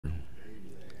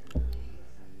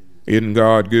Isn't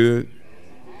God good?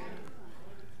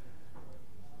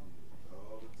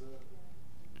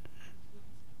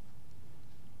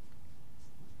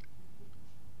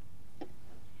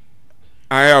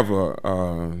 I have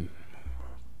a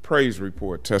praise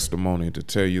report testimony to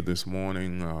tell you this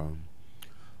morning.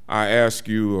 I asked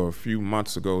you a few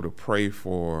months ago to pray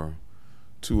for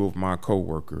two of my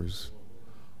coworkers.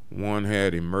 One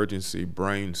had emergency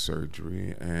brain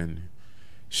surgery, and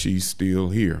she's still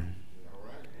here.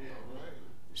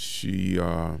 She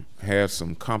had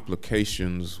some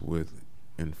complications with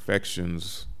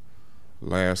infections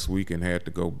last week and had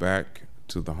to go back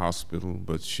to the hospital,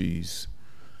 but she's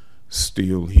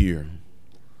still here.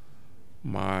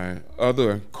 My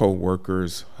other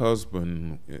co-worker's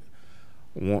husband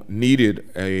needed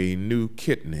a new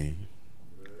kidney.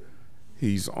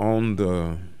 He's on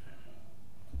the,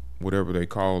 whatever they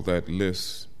call that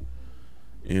list,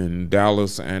 in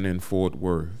Dallas and in Fort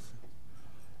Worth.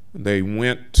 They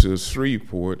went to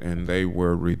Shreveport and they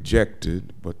were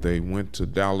rejected, but they went to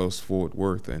Dallas, Fort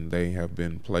Worth, and they have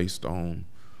been placed on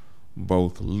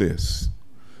both lists.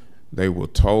 They were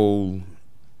told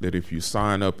that if you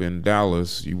sign up in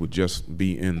Dallas, you would just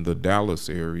be in the Dallas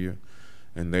area,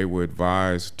 and they were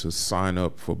advised to sign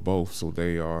up for both, so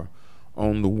they are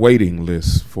on the waiting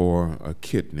list for a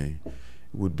kidney. It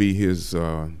would be his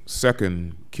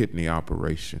second kidney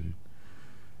operation,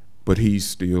 but he's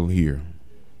still here.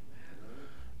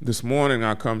 This morning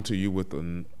I come to you with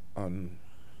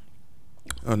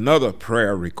another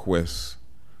prayer request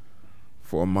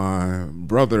for my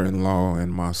brother-in-law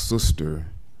and my sister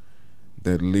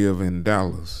that live in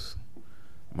Dallas.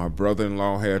 My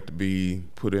brother-in-law had to be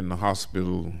put in the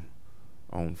hospital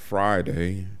on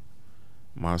Friday.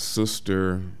 My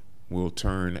sister will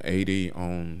turn 80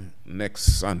 on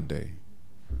next Sunday,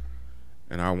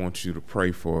 and I want you to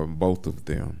pray for both of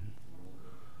them.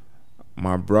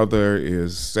 My brother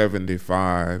is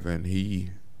 75, and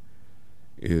he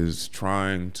is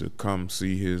trying to come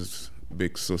see his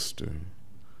big sister.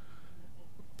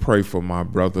 Pray for my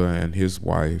brother and his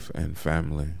wife and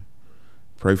family.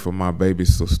 Pray for my baby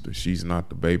sister. She's not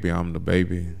the baby, I'm the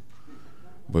baby.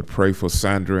 But pray for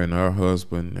Sandra and her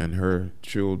husband and her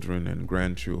children and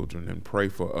grandchildren, and pray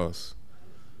for us.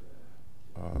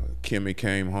 Kimmy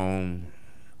came home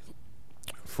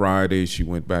Friday. She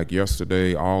went back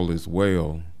yesterday. All is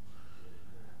well.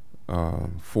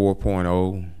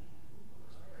 4.0.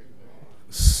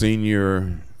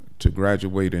 Senior to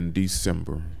graduate in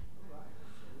December.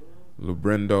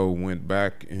 Labrendo went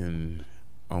back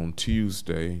on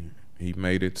Tuesday. He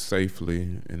made it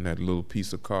safely in that little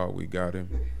piece of car we got him.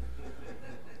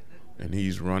 And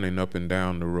he's running up and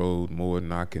down the road more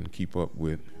than I can keep up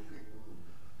with.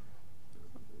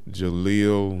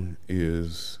 Jaleel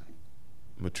is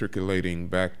matriculating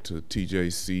back to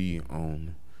TJC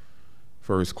on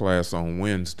first class on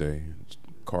Wednesday.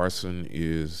 Carson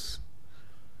is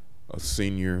a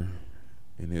senior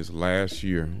in his last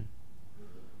year.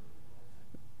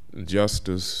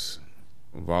 Justice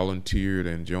volunteered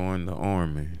and joined the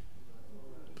Army.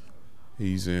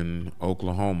 He's in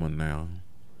Oklahoma now.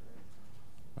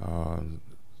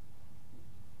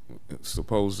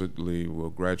 Supposedly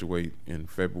will graduate in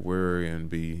February and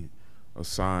be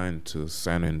assigned to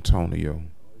San Antonio.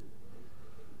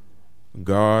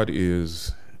 God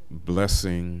is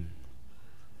blessing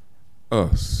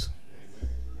us,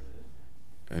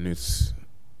 and it's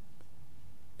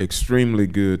extremely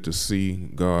good to see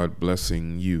God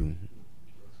blessing you.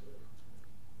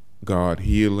 God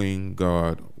healing,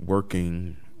 God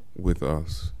working with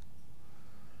us.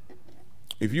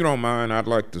 If you don't mind, I'd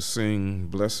like to sing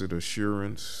Blessed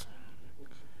Assurance.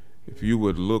 If you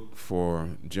would look for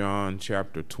John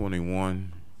chapter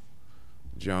 21.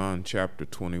 John chapter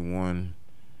 21.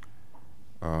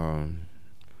 I'm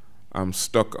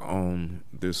stuck on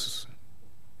this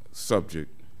subject.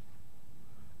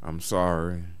 I'm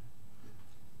sorry.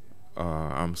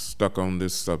 I'm stuck on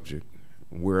this subject.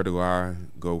 Where do I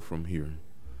go from here?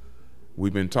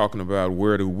 We've been talking about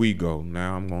where do we go.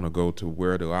 Now I'm going to go to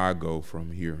where do I go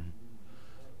from here.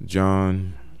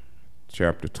 John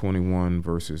chapter 21,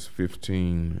 verses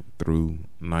 15 through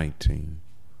 19.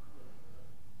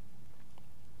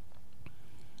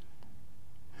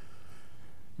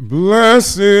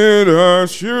 Blessed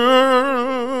assurance,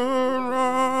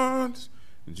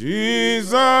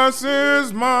 Jesus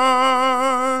is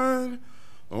mine.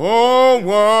 Oh,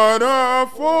 what a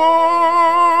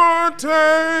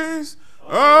foretaste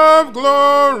of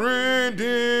glory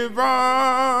divine,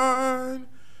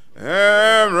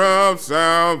 heir of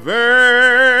salvation,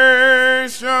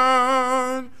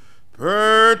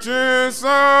 purchase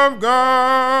of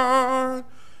God,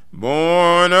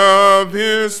 born of of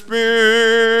his Spirit,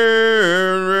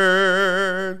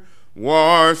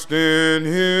 washed in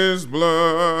his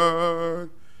blood.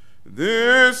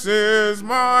 This is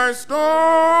my story.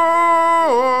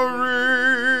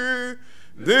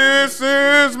 This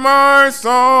is my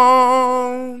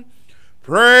song,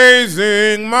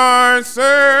 praising my Savior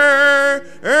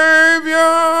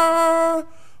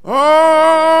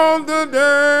all the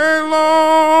day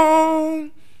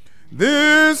long.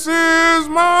 This is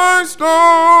my story.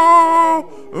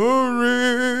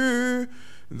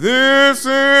 This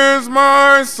is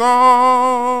my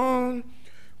song,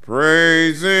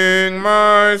 praising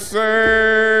my Savior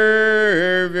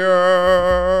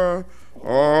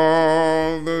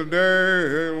all the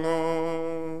day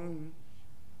long.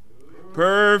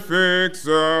 Perfect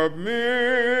submission,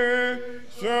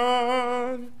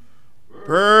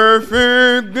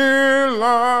 perfect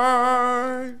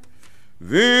delight,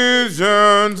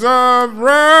 visions of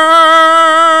rapture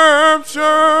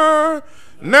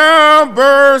now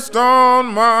burst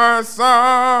on my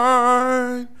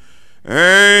sight.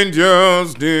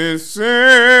 Angels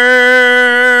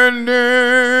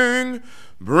descending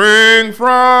bring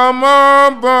from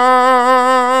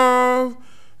above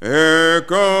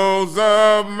echoes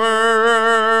of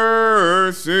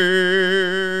mercy,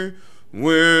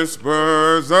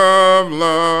 whispers of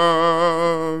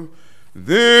love.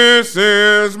 This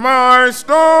is my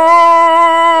story.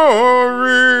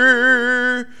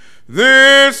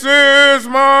 This is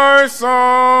my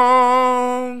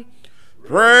song,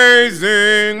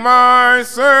 praising my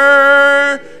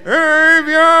Savior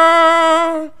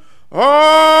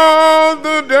all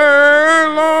the day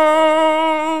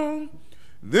long.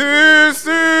 This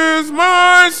is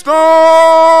my story.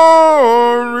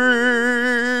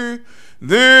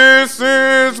 This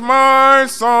is my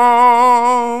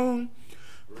song,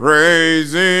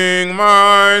 praising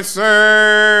my Savior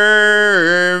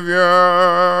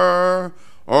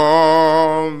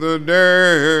all the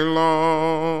day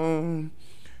long.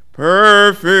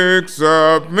 Perfect submission,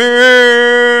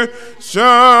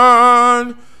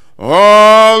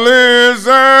 all is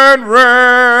at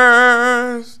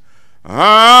rest.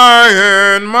 I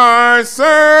and my Savior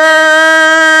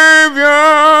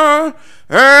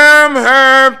am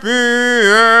happy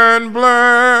and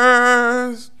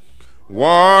blessed,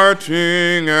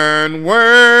 watching and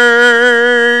waiting,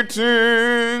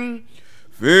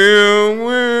 filled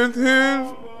with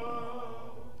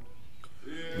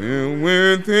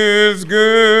his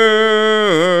goodness,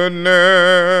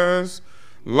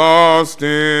 lost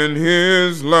in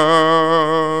his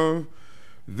love.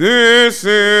 This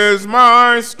is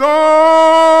my story.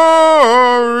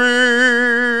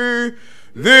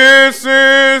 This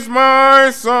is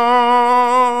my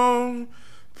song,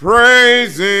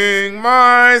 praising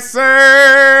my Savior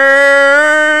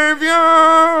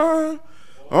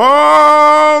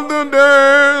all the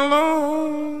day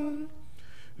long.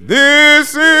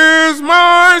 This is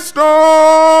my story.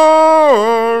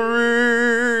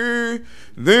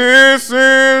 This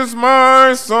is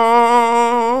my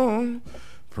song,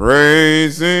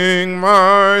 praising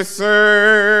my Savior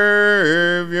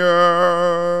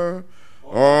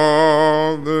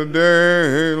all the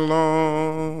day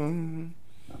long.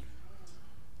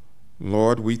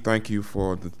 Lord, we thank you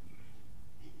for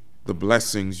the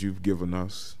blessings you've given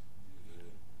us.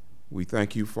 We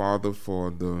thank you, Father, for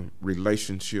the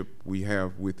relationship we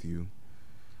have with you.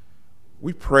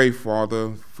 We pray,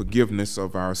 Father, forgiveness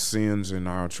of our sins and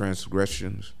our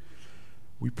transgressions.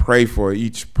 We pray for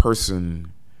each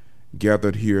person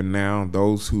gathered here now,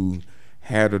 those who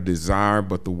had a desire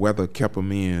but the weather kept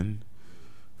them in.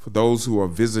 For those who are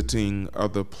visiting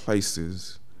other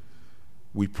places,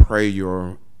 we pray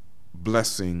your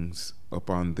blessings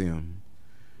upon them.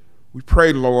 We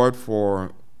pray, Lord,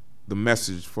 for the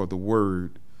message, for the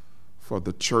word, for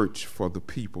the church, for the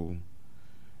people,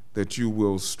 that you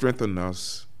will strengthen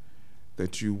us,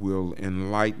 that you will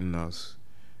enlighten us,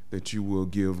 that you will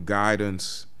give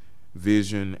guidance,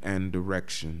 vision, and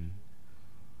direction.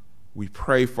 We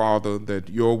pray, Father, that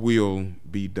your will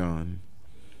be done,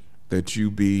 that you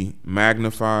be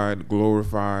magnified,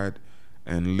 glorified,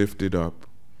 and lifted up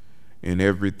in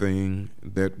everything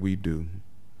that we do.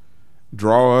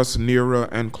 Draw us nearer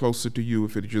and closer to you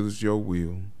if it is your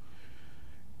will.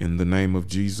 In the name of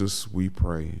Jesus we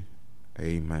pray.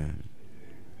 Amen.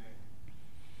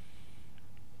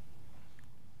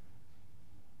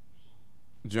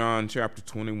 John chapter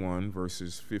 21,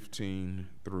 verses 15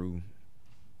 through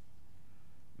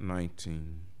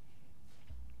 19.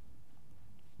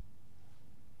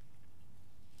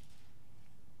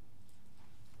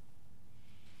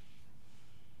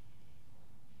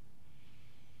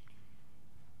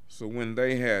 So when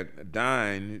they had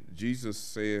dined, Jesus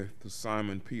said to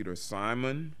Simon Peter,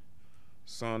 Simon,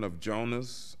 son of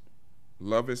Jonas,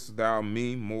 lovest thou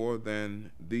me more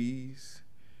than these?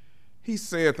 He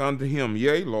saith unto him,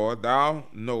 Yea, Lord, thou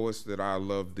knowest that I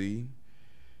love thee.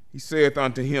 He saith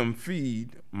unto him,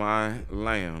 Feed my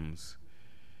lambs.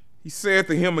 He saith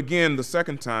to him again the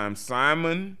second time,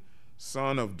 Simon,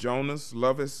 son of Jonas,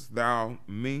 lovest thou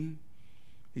me?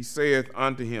 He saith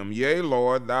unto him, Yea,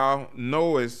 Lord, thou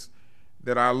knowest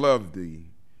that I love thee.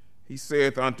 He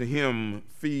saith unto him,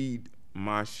 Feed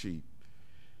my sheep.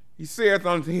 He saith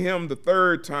unto him the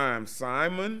third time,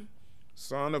 Simon,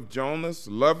 son of Jonas,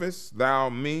 lovest thou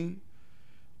me?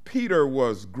 Peter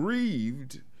was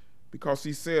grieved because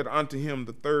he said unto him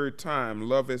the third time,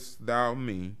 Lovest thou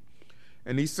me?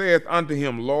 And he saith unto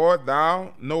him, Lord,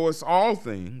 thou knowest all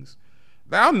things.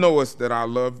 Thou knowest that I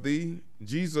love thee.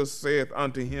 Jesus saith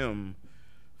unto him,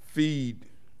 Feed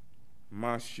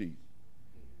my sheep.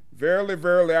 Verily,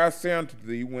 verily, I say unto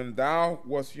thee, when thou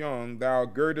wast young, thou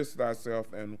girdest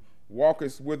thyself and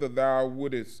walkest whither thou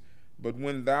wouldest. But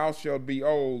when thou shalt be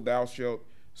old, thou shalt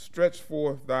stretch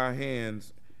forth thy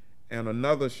hands, and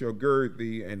another shall gird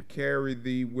thee and carry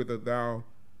thee whither thou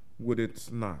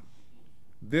wouldest not.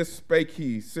 This spake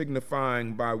he,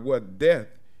 signifying by what death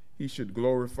he should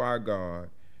glorify God.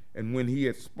 And when he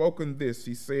had spoken this,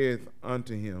 he saith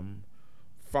unto him,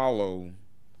 Follow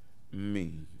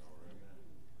me.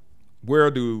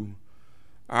 Where do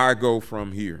I go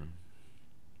from here?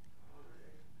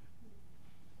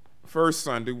 First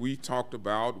Sunday, we talked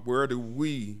about where do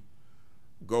we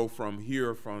go from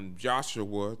here, from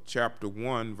Joshua chapter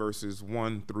 1, verses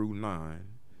 1 through 9.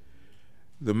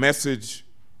 The message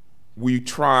we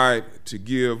tried to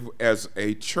give as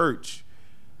a church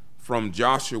from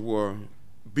Joshua: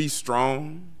 be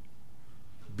strong,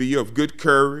 be of good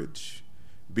courage,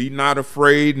 be not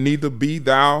afraid, neither be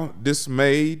thou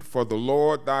dismayed, for the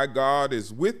Lord thy God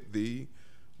is with thee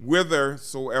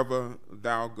whithersoever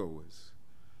thou goest.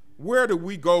 Where do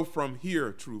we go from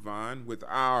here, True Vine, with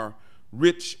our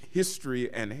rich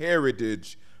history and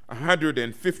heritage,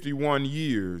 151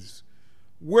 years?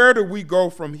 Where do we go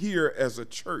from here as a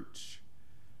church?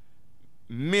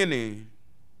 Many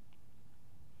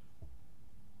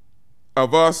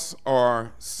of us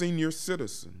are senior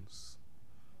citizens.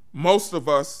 Most of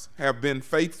us have been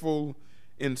faithful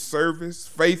in service,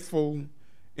 faithful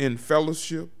in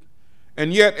fellowship,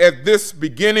 and yet at this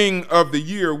beginning of the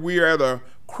year, we are at a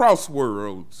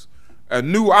crossroads, a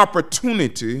new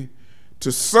opportunity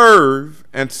to serve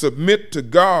and submit to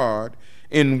God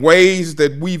in ways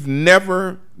that we've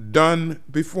never done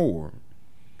before.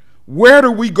 Where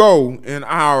do we go in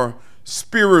our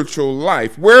spiritual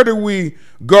life? Where do we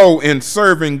go in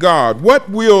serving God? What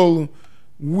will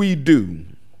we do?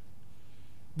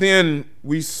 Then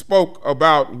we spoke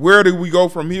about where do we go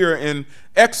from here in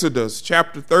Exodus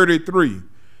chapter 33,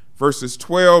 verses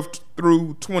 12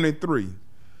 through 23.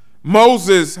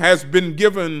 Moses has been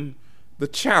given the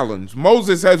challenge.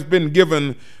 Moses has been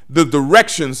given the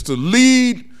directions to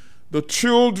lead the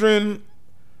children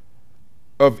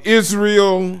of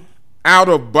Israel out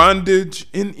of bondage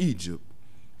in Egypt,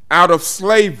 out of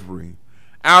slavery,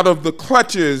 out of the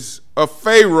clutches of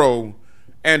Pharaoh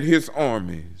and his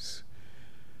armies.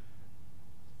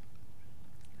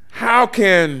 How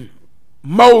can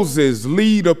Moses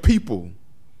lead a people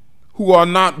who are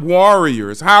not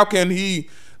warriors? How can he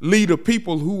lead a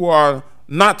people who are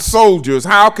not soldiers?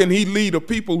 How can he lead a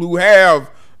people who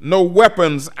have no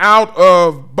weapons out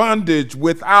of bondage,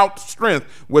 without strength,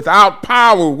 without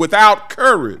power, without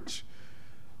courage?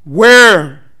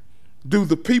 Where do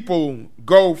the people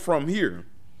go from here?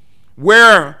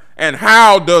 Where and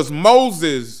how does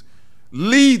Moses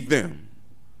lead them?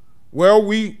 Well,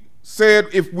 we said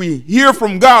if we hear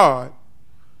from God,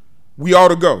 we ought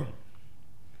to go.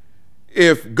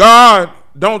 If God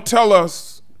don't tell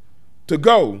us to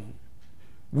go,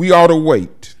 we ought to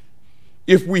wait.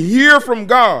 If we hear from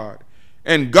God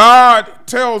and God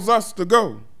tells us to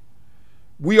go,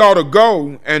 we ought to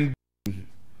go and do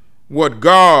what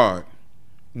God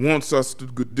wants us to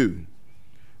do.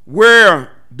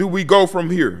 Where do we go from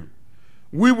here?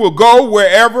 We will go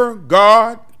wherever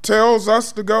God tells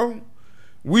us to go.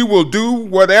 We will do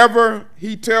whatever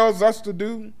he tells us to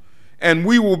do, and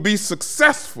we will be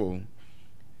successful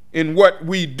in what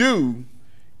we do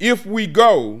if we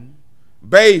go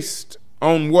based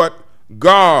on what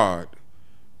God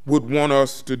would want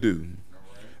us to do.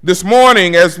 This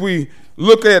morning, as we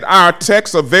look at our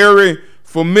text, a very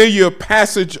familiar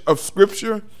passage of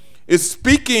Scripture is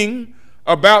speaking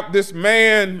about this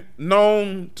man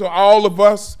known to all of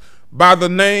us by the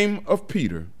name of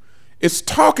Peter. It's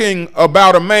talking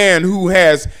about a man who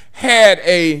has had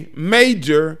a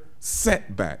major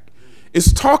setback.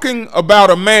 It's talking about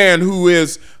a man who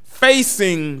is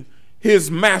facing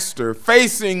his master,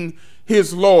 facing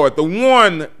his Lord, the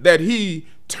one that he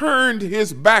turned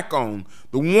his back on,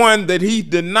 the one that he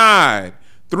denied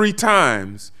 3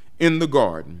 times in the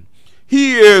garden.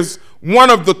 He is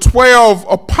one of the 12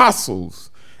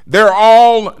 apostles. They're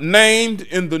all named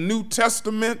in the New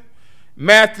Testament: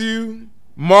 Matthew,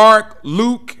 Mark,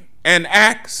 Luke, and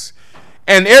Acts.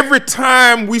 And every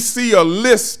time we see a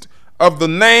list of the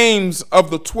names of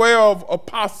the 12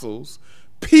 apostles,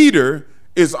 Peter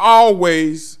is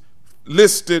always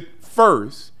listed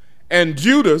first, and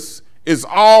Judas is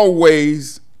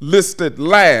always listed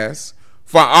last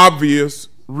for obvious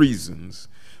reasons.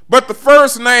 But the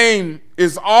first name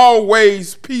is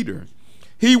always Peter.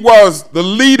 He was the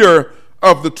leader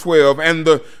of the 12, and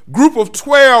the group of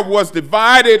 12 was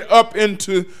divided up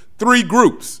into 3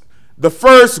 groups. The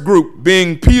first group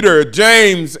being Peter,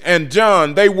 James, and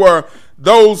John. They were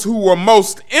those who were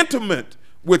most intimate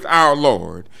with our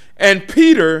Lord. And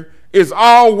Peter is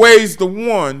always the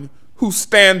one who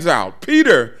stands out.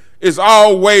 Peter is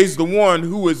always the one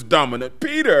who is dominant.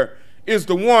 Peter is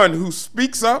the one who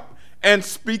speaks up and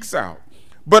speaks out.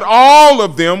 But all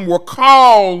of them were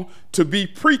called to be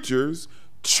preachers,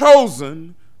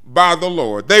 chosen by the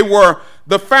Lord. They were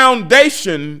the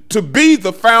foundation, to be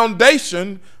the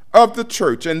foundation of the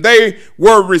church, and they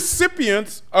were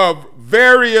recipients of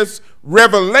various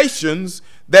revelations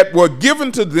that were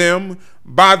given to them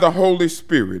by the Holy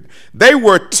Spirit. They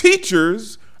were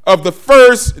teachers of the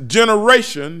first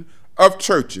generation of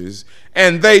churches,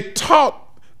 and they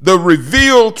taught the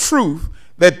revealed truth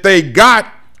that they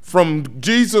got from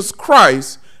Jesus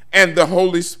Christ and the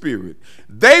Holy Spirit.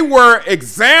 They were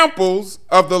examples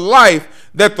of the life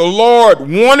that the Lord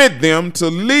wanted them to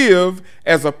live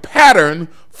as a pattern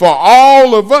for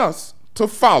all of us to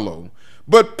follow.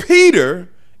 But Peter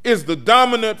is the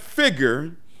dominant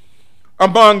figure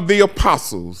among the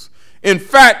apostles. In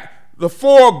fact, the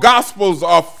 4 Gospels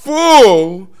are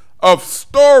full of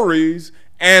stories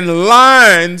and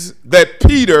lines that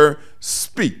Peter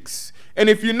speaks. And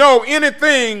if you know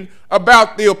anything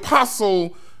about the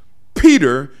apostle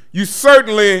Peter, you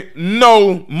certainly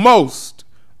know most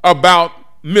about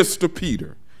Mr.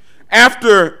 Peter.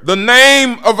 After the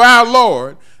name of our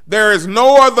Lord, there is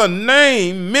no other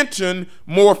name mentioned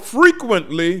more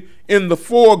frequently in the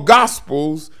 4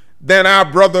 Gospels than our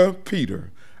brother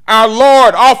Peter. Our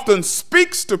Lord often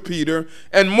speaks to Peter,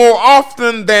 and more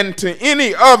often than to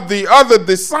any of the other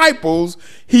disciples,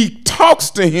 he talks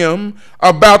to him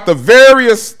about the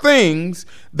various things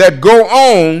that go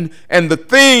on and the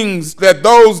things that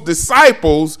those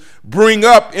disciples bring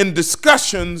up in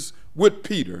discussions with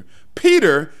Peter.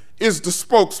 Peter is the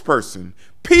spokesperson.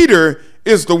 Peter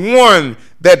is the one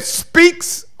that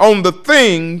speaks on the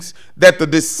things that the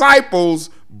disciples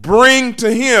bring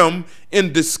to him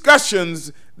in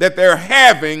discussions that they're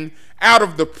having out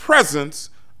of the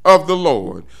presence of the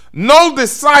Lord. No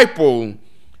disciple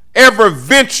ever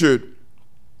ventured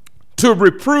to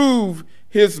reprove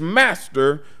his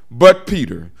master but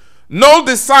Peter. No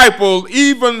disciple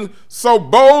even so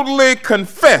boldly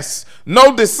confessed.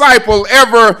 No disciple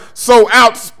ever so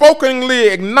outspokenly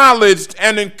acknowledged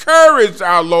and encouraged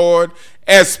our Lord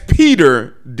as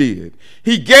Peter did.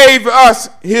 He gave us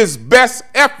his best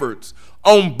efforts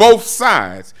on both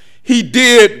sides. He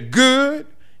did good.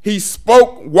 He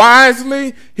spoke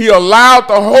wisely. He allowed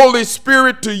the Holy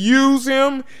Spirit to use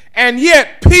him. And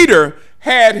yet Peter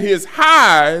had his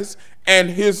highs and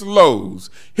his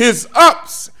lows, his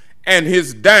ups and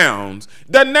his downs.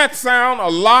 Doesn't that sound a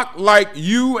lot like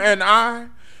you and I?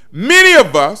 Many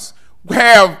of us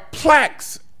have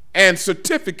plaques and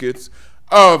certificates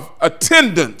of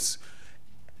attendance.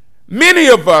 Many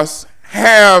of us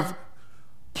have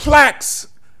plaques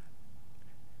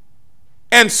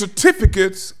and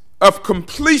certificates of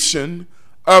completion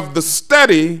of the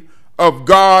study of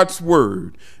God's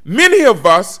Word. Many of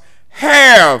us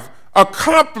have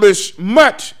accomplished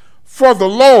much for the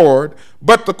Lord,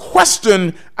 but the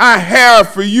question I have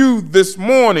for you this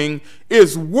morning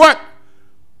is what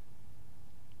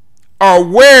or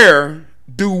where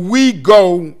do we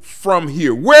go from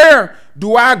here? Where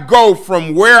do I go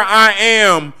from where I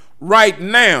am right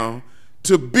now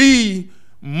to be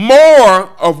more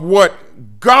of what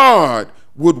God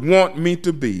would want me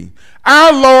to be?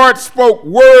 Our Lord spoke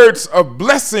words of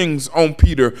blessings on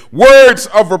Peter, words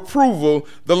of approval,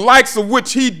 the likes of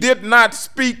which he did not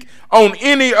speak on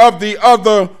any of the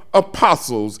other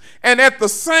apostles. And at the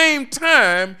same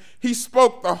time, he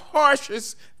spoke the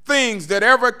harshest things that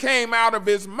ever came out of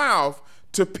his mouth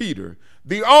to Peter.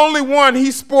 The only one he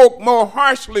spoke more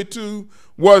harshly to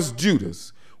was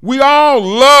Judas. We all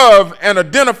love and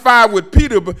identify with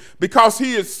Peter because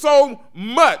he is so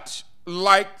much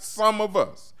like some of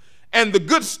us. And the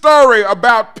good story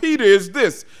about Peter is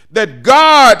this, that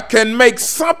God can make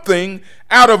something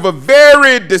out of a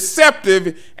very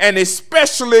deceptive, and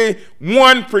especially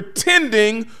one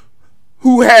pretending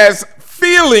who has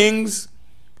feelings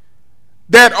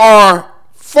that are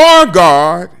for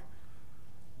God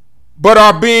but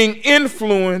are being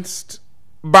influenced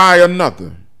by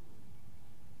another,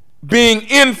 being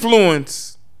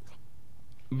influenced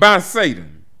by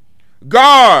Satan.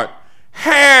 God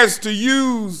has to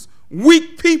use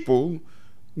weak people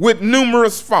with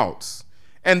numerous faults,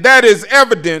 and that is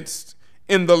evidenced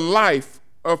in the life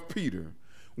of Peter.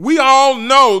 We all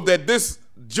know that this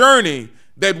journey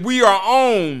that we are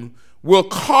on will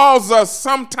cause us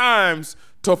sometimes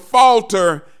to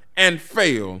falter and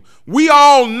fail. We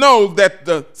all know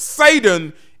that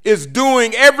Satan is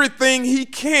doing everything he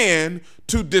can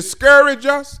to discourage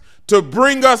us, to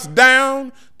bring us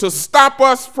down, to stop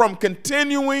us from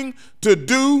continuing to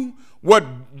do what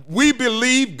we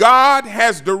believe God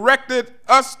has directed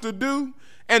us to do.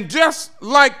 And just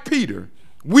like Peter,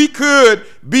 we could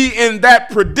be in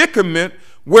that predicament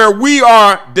where we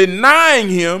are denying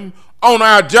him on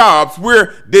our jobs.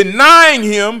 We're denying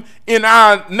him in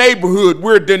our neighborhood.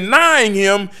 We're denying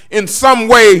him in some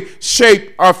way,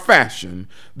 shape, or fashion.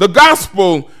 The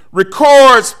gospel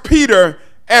records Peter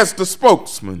as the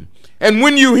spokesman. And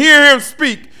when you hear him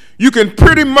speak, you can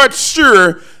pretty much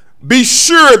be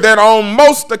sure that on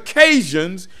most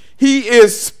occasions he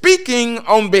is speaking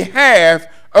on behalf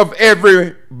of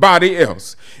everybody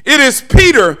else. It is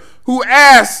Peter who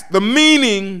asks the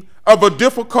meaning of a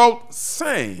difficult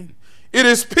saying. It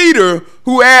is Peter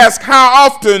who asks, how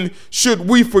often should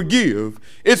we forgive?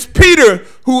 It's Peter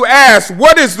who asks,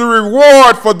 what is the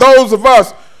reward for those of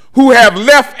us who have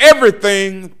left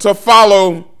everything to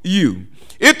follow you?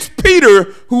 It's Peter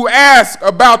who asks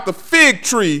about the fig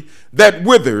tree that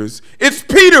withers. It's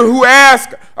Peter who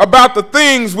asks about the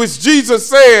things which Jesus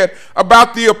said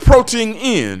about the approaching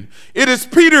end. It is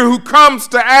Peter who comes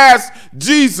to ask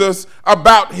Jesus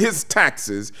about his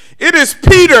taxes. It is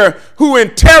Peter who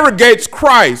interrogates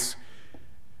Christ,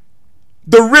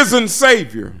 the risen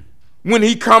Savior, when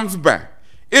he comes back.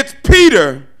 It's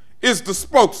Peter is the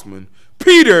spokesman.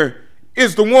 Peter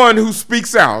is the one who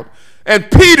speaks out.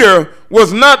 And Peter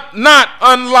was not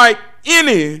unlike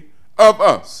any of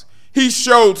us. He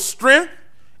showed strength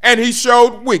and he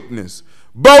showed weakness,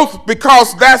 both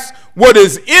because that's what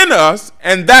is in us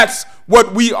and that's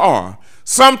what we are.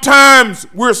 Sometimes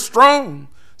we're strong.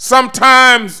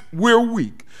 Sometimes we're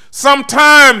weak.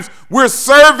 Sometimes we're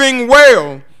serving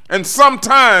well, and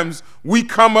sometimes we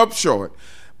come up short.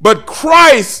 But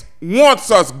Christ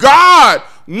wants us, God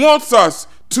wants us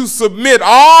to submit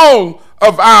all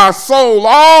of our soul,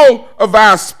 all of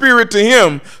our spirit to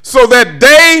him, so that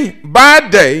day by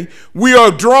day we are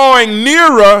drawing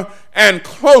nearer and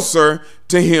closer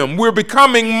to him. We're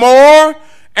becoming more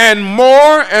and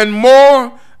more and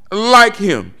more like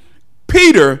him.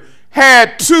 Peter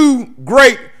had two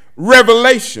great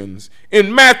revelations.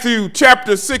 In Matthew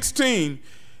chapter 16,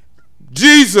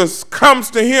 Jesus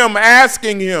comes to him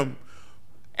asking him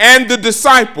and the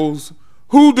disciples,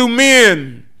 who do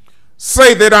men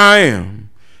say that I am?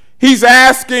 He's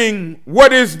asking,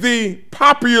 what is the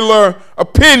popular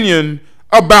opinion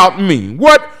about me?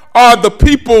 What are the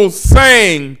people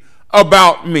saying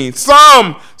about me?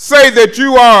 Some say that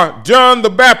you are John the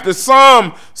Baptist.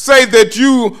 Some say that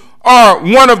you are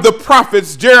one of the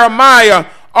prophets, Jeremiah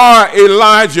or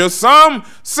Elijah. Some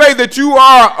say that you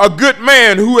are a good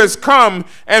man who has come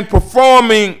and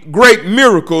performing great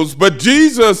miracles. But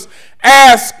Jesus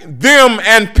asked them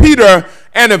and Peter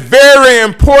a very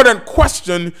important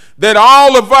question that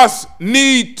all of us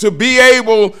need to be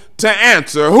able to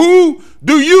answer. Who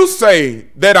do you say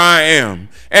that I am?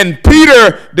 And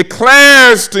Peter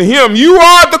declares to him, you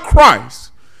are the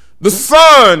Christ, the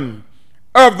Son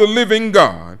of the living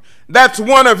God. That's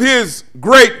one of his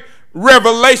great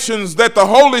revelations that the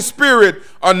Holy Spirit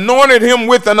anointed him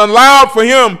with and allowed for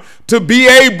him to be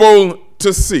able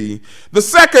to see. The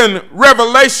second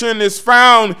revelation is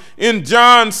found in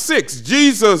John 6.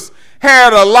 Jesus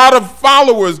had a lot of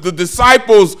followers. The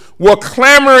disciples were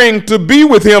clamoring to be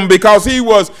with him because he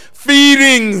was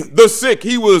feeding the sick.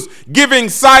 He was giving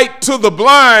sight to the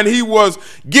blind. He was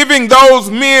giving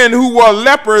those men who were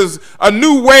lepers a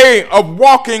new way of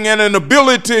walking and an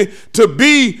ability to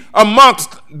be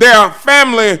amongst their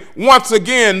family once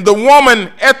again. The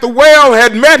woman at the well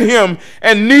had met him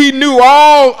and he knew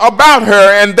all about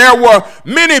her, and there were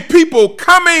many people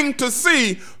coming to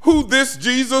see who this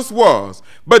Jesus was.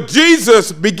 But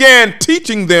Jesus began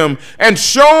teaching them and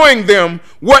showing them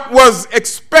what was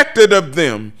expected of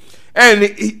them.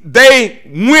 And they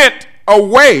went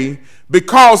away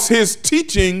because his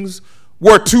teachings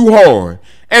were too hard.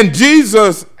 And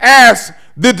Jesus asked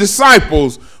the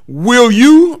disciples, will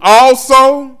you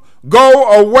also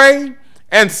go away?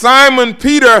 And Simon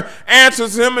Peter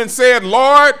answers him and said,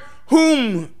 Lord,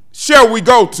 whom shall we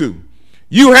go to?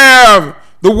 You have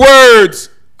the words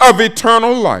of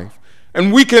eternal life.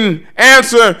 And we can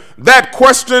answer that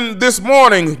question this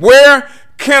morning. Where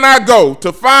can I go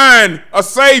to find a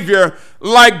Savior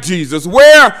like Jesus?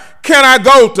 Where can I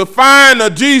go to find a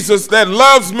Jesus that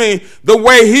loves me the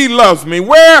way he loves me?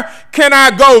 Where can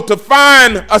I go to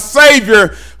find a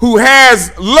Savior who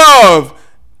has love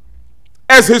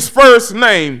as his first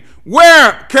name?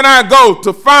 Where can I go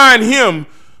to find him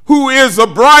who is a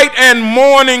bright and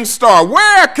morning star?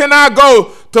 Where can I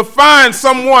go to find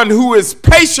someone who is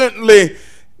patiently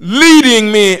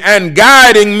leading me and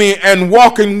guiding me and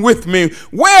walking with me?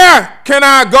 Where can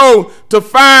I go to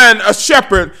find a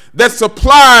shepherd that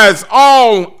supplies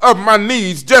all of my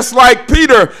needs? Just like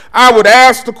Peter, I would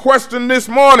ask the question this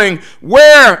morning,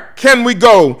 where can we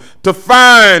go to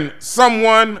find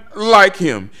someone like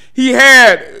him? He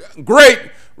had great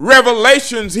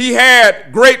revelations. He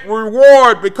had great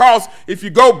reward, because if you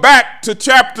go back to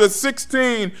chapter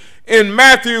 16 in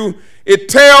Matthew, it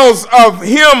tells of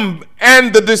him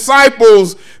and the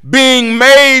disciples being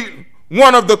made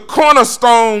one of the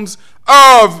cornerstones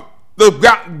of the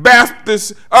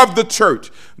Baptist of the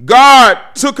church. God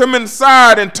took him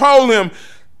inside and told him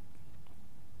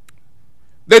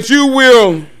that you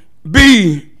will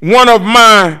be one of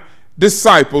my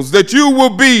disciples, that you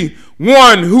will be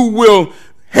one who will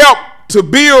help to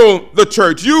build the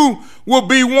church. You will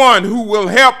be one who will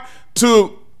help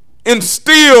to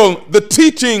instill the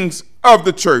teachings of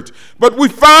the church. But we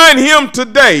find him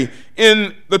today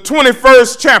in the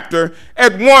 21st chapter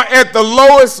at the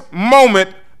lowest moment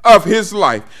of his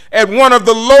life, at one of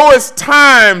the lowest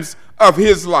times of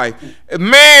his life. A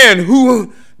man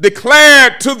who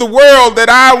declared to the world that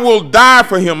I will die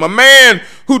for him. A man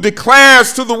who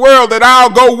declares to the world that I'll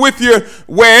go with you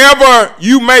wherever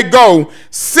you may go,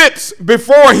 sits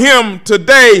before him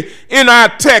today in our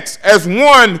text as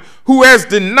one who has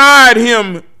denied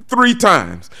him 3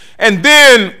 times. And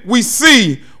then we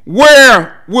see,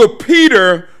 where will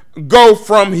Peter go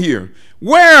from here?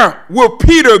 Where will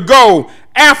Peter go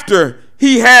after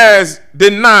he has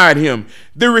denied him?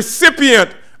 The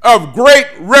recipient of great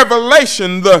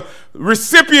revelation, the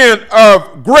recipient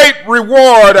of great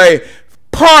reward, a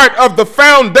part of the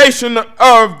foundation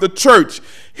of the church.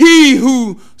 He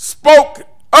who spoke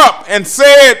up and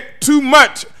said too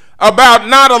much about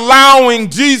not allowing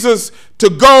Jesus to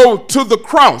go to the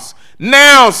cross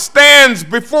now stands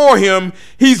before him.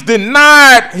 He's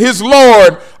denied his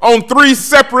Lord on 3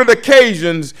 separate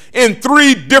occasions in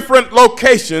 3 different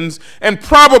locations, and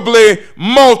probably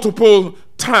multiple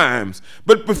times.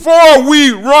 But before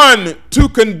we run to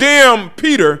condemn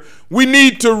Peter, we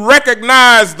need to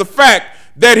recognize the fact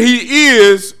that he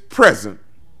is present.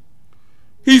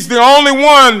 He's the only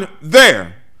one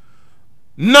there.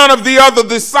 None of the other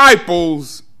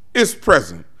disciples is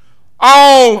present.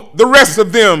 All the rest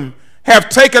of them have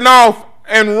taken off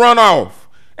and run off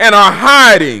and are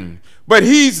hiding, but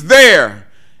he's there,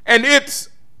 and it's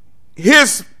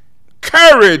his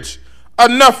courage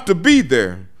enough to be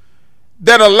there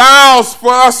that allows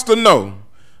for us to know,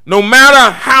 no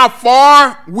matter how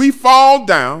far we fall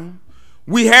down,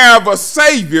 we have a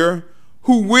Savior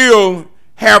who will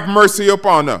have mercy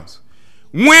upon us.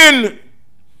 When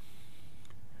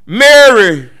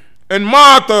Mary and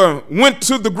Martha went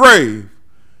to the grave,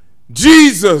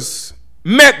 Jesus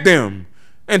met them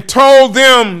and told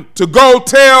them to go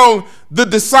tell the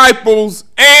disciples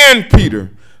and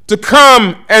Peter to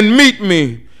come and meet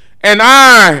me, and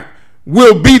I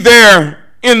will be there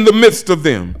in the midst of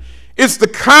them. It's the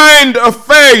kind of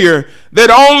failure that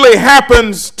only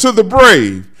happens to the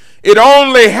brave. It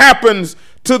only happens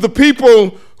to the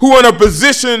people who are in a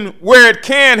position where it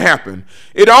can happen.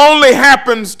 It only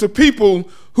happens to people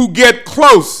who get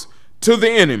close to the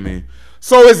enemy.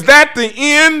 So is that the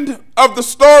end of the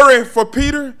story for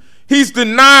Peter? He's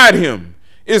denied him.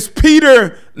 Is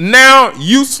Peter now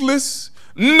useless?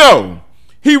 No.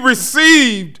 He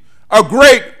received a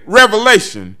great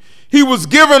revelation. He was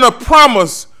given a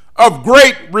promise of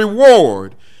great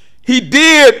reward. He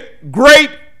did great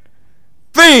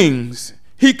things.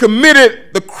 He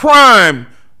committed the crime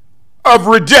of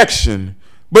rejection.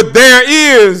 But there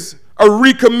is a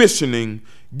recommissioning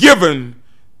given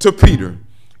to Peter.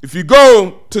 If you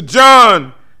go to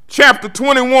John chapter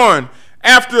 21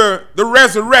 after the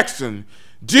resurrection,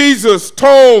 Jesus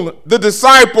told the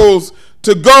disciples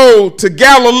to go to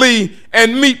Galilee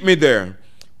and meet me there.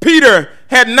 Peter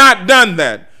had not done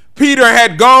that. Peter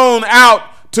had gone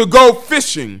out to go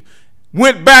fishing,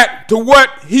 went back to what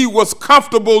he was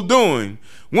comfortable doing,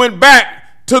 went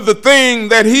back to the thing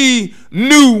that he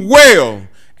knew well,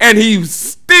 and he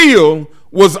still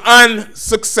was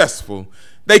unsuccessful.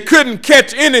 They couldn't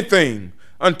catch anything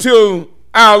until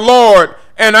our Lord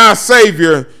and our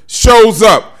Savior shows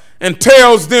up and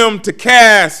tells them to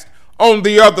cast on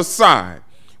the other side.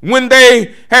 When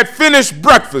they had finished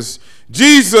breakfast,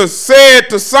 Jesus said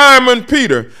to Simon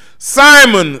Peter,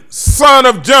 "Simon, son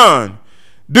of John,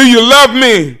 do you love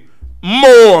me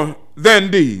more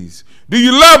than these? Do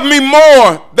you love me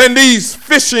more than these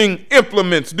fishing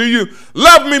implements? Do you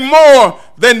love me more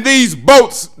than these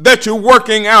boats that you're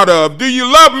working out of? Do you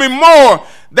love me more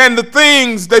than the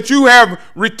things that you have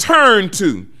returned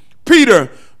to?" Peter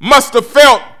must have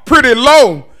felt pretty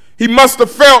low. He must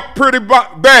have felt pretty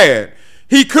bad.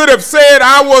 He could have said,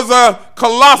 "I was a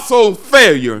colossal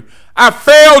failure. I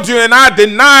failed you and I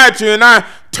denied you and I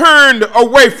turned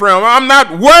away from. I'm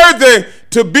not worthy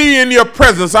to be in your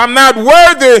presence. I'm not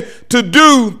worthy to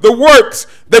do the works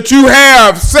that you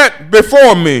have set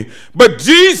before me." But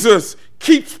Jesus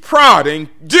keeps prodding.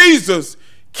 Jesus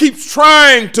keeps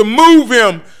trying to move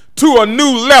him to a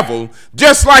new level,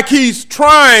 just like he's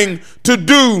trying to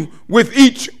do with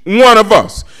each one of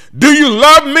us. Do you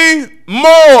love me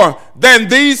more than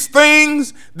these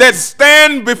things that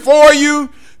stand before you?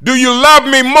 Do you love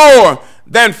me more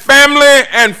than family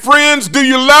and friends? Do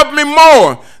you love me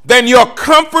more than your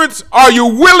comforts? Are you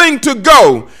willing to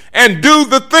go and do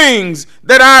the things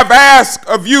that I've asked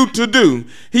of you to do?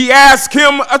 He asked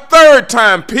him a third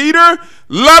time, "Peter,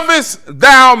 lovest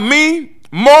thou me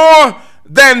more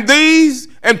than these?"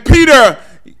 And Peter,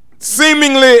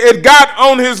 seemingly it got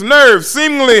on his nerves.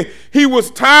 Seemingly he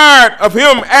was tired of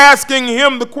him asking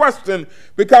him the question,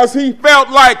 because he felt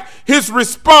like his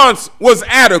response was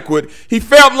adequate. He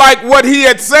felt like what he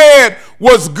had said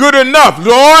was good enough.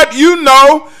 "Lord, you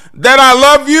know that I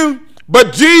love you."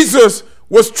 But Jesus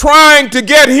was trying to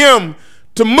get him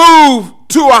to move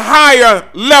to a higher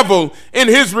level in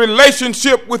his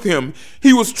relationship with him.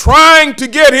 He was trying to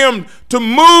get him to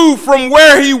move from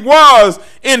where he was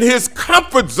in his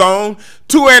comfort zone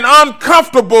to an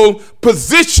uncomfortable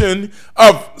position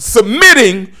of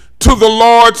submitting to the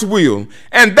Lord's will.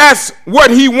 And that's what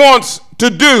he wants to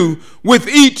do with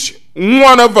each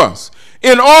one of us.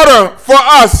 In order for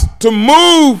us to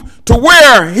move to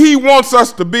where he wants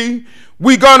us to be,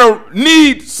 we're going to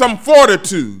need some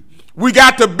fortitude. We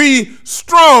got to be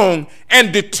strong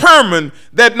and determined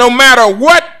that no matter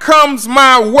what comes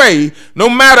my way, no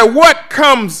matter what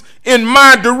comes in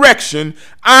my direction,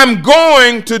 I'm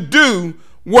going to do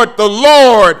what the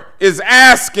Lord is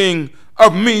asking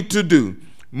of me to do.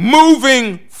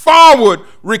 Moving forward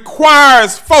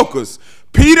requires focus.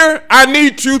 Peter, I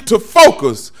need you to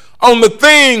focus on the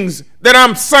things that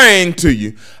I'm saying to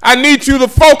you. I need you to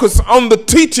focus on the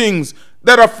teachings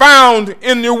that are found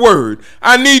in your word.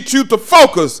 I need you to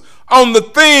focus on the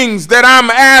things that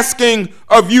I'm asking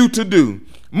of you to do.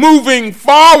 Moving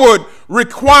forward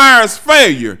requires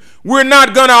failure. We're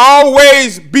not going to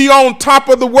always be on top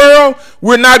of the world.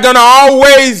 We're not going to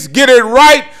always get it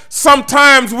right.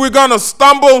 Sometimes we're going to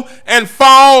stumble and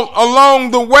fall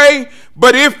along the way.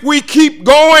 But if we keep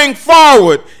going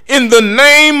forward in the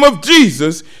name of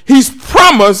Jesus, he's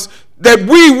promised that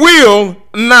we will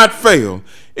not fail.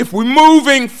 If we're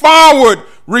moving forward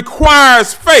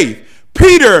requires faith.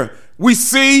 Peter, we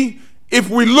see, if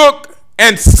we look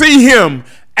and see him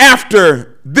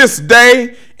after this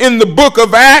day in the book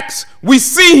of Acts, we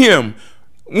see him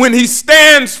when he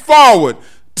stands forward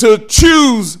to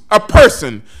choose a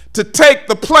person to take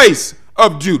the place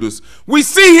of Judas. We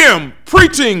see him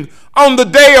preaching on the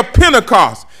day of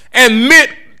Pentecost, and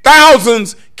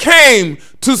thousands came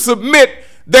to submit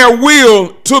their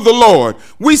will to the Lord.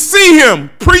 We see him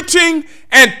preaching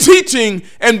and teaching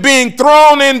and being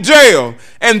thrown in jail,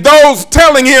 and those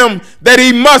telling him that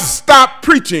he must stop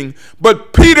preaching.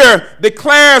 But Peter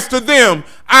declares to them,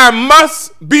 "I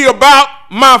must be about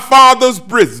my Father's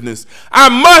business. I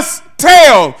must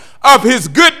tell of his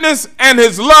goodness and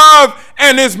his love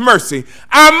and his mercy.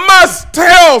 I must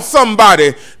tell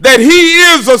somebody that he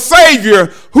is a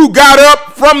Savior who got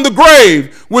up from the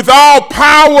grave with all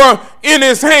power in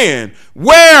his hand.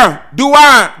 Where do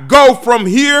I go from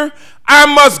here? I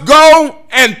must go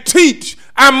and teach.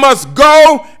 I must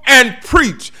go and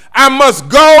preach. I must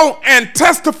go and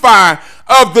testify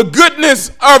of the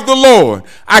goodness of the Lord.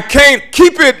 I can't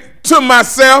keep it to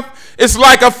myself. It's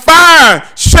like a fire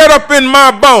shut up in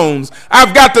my bones.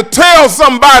 I've got to tell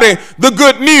somebody the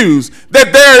good news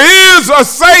that there is a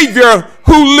Savior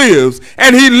who lives,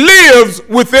 and he lives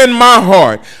within my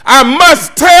heart. I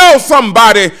must tell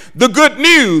somebody the good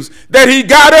news that he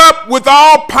got up with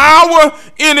all power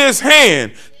in his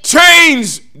hand.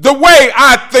 Change the way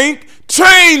I think,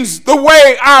 change the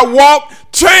way I walk,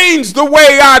 change the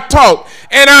way I talk.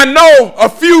 And I know a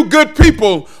few good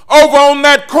people over on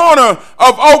that corner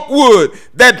of Oakwood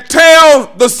that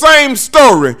tell the same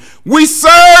story. We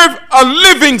serve a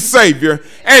living Savior,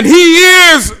 and he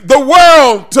is the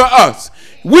world to us.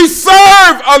 We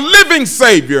serve a living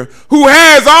Savior who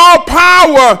has all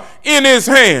power in his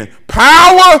hand.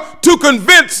 Power to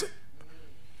convince,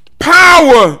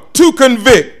 power to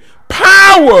convict,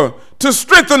 power to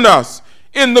strengthen us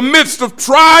in the midst of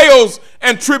trials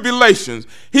and tribulations.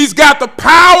 He's got the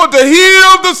power to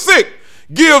heal the sick,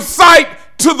 give sight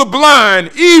to the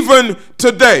blind, even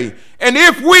today. And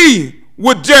if we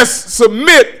would just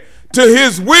submit to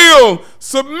his will,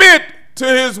 submit to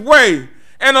his way,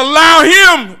 and allow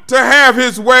him to have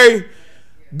his way,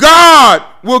 God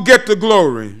will get the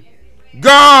glory.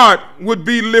 God would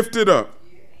be lifted up.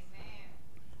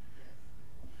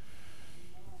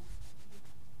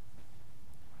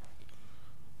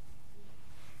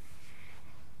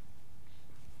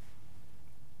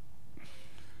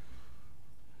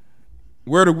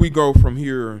 Where do we go from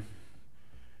here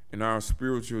in our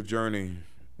spiritual journey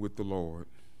with the Lord?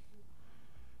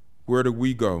 Where do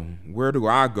we go? Where do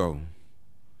I go?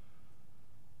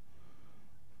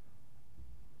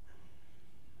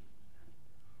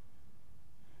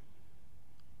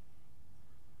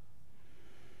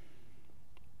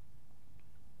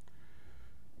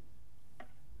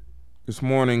 This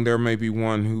morning there may be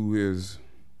one who is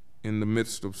in the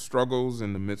midst of struggles,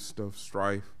 in the midst of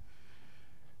strife.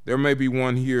 There may be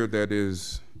one here that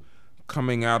is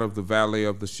coming out of the valley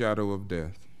of the shadow of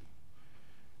death.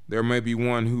 There may be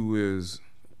one who is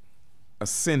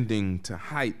ascending to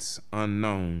heights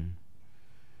unknown.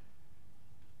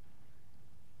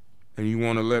 And you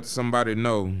want to let somebody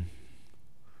know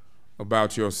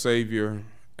about your Savior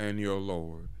and your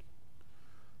Lord.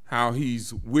 How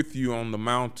he's with you on the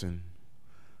mountain.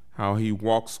 How he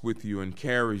walks with you and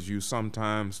carries you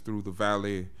sometimes through the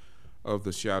valley of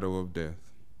the shadow of death.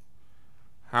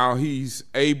 How he's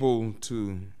able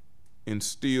to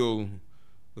instill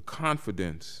the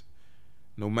confidence,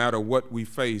 no matter what we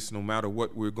face, no matter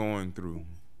what we're going through,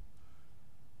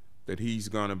 that he's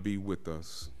going to be with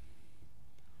us.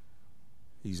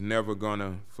 He's never going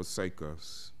to forsake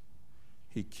us.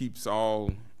 He keeps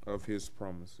all of his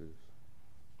promises.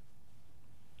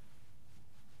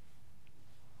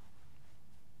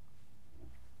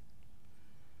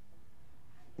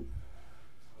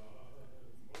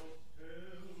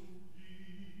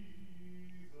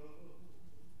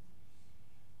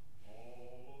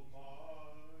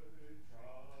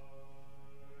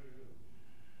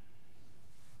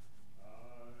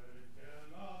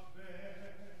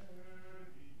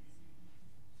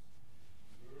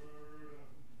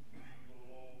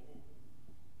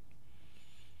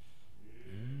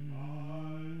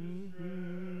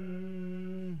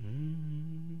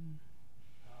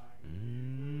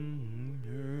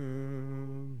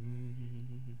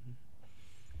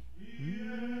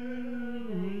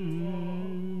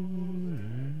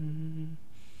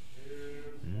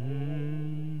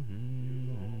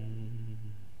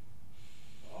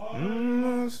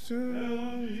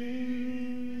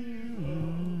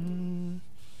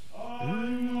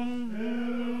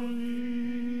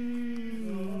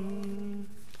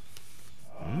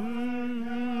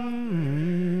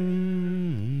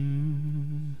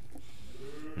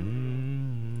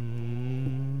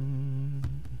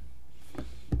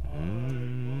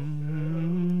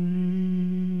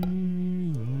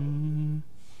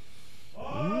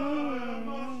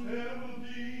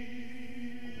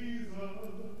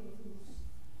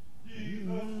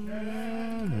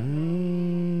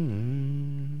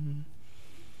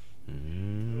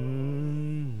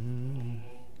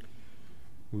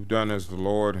 Done as the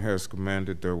Lord has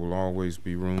commanded, there will always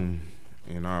be room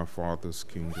in our Father's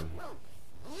kingdom.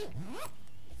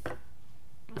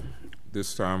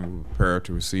 This time we prepare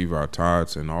to receive our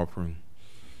tithes and offering.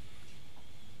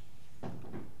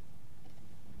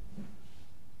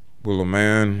 Will a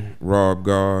man rob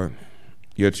God?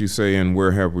 Yet you say, and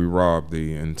where have we robbed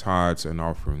thee? In tithes and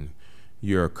offering.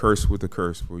 You are cursed with a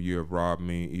curse, for you have robbed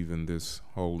me, even this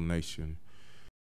whole nation.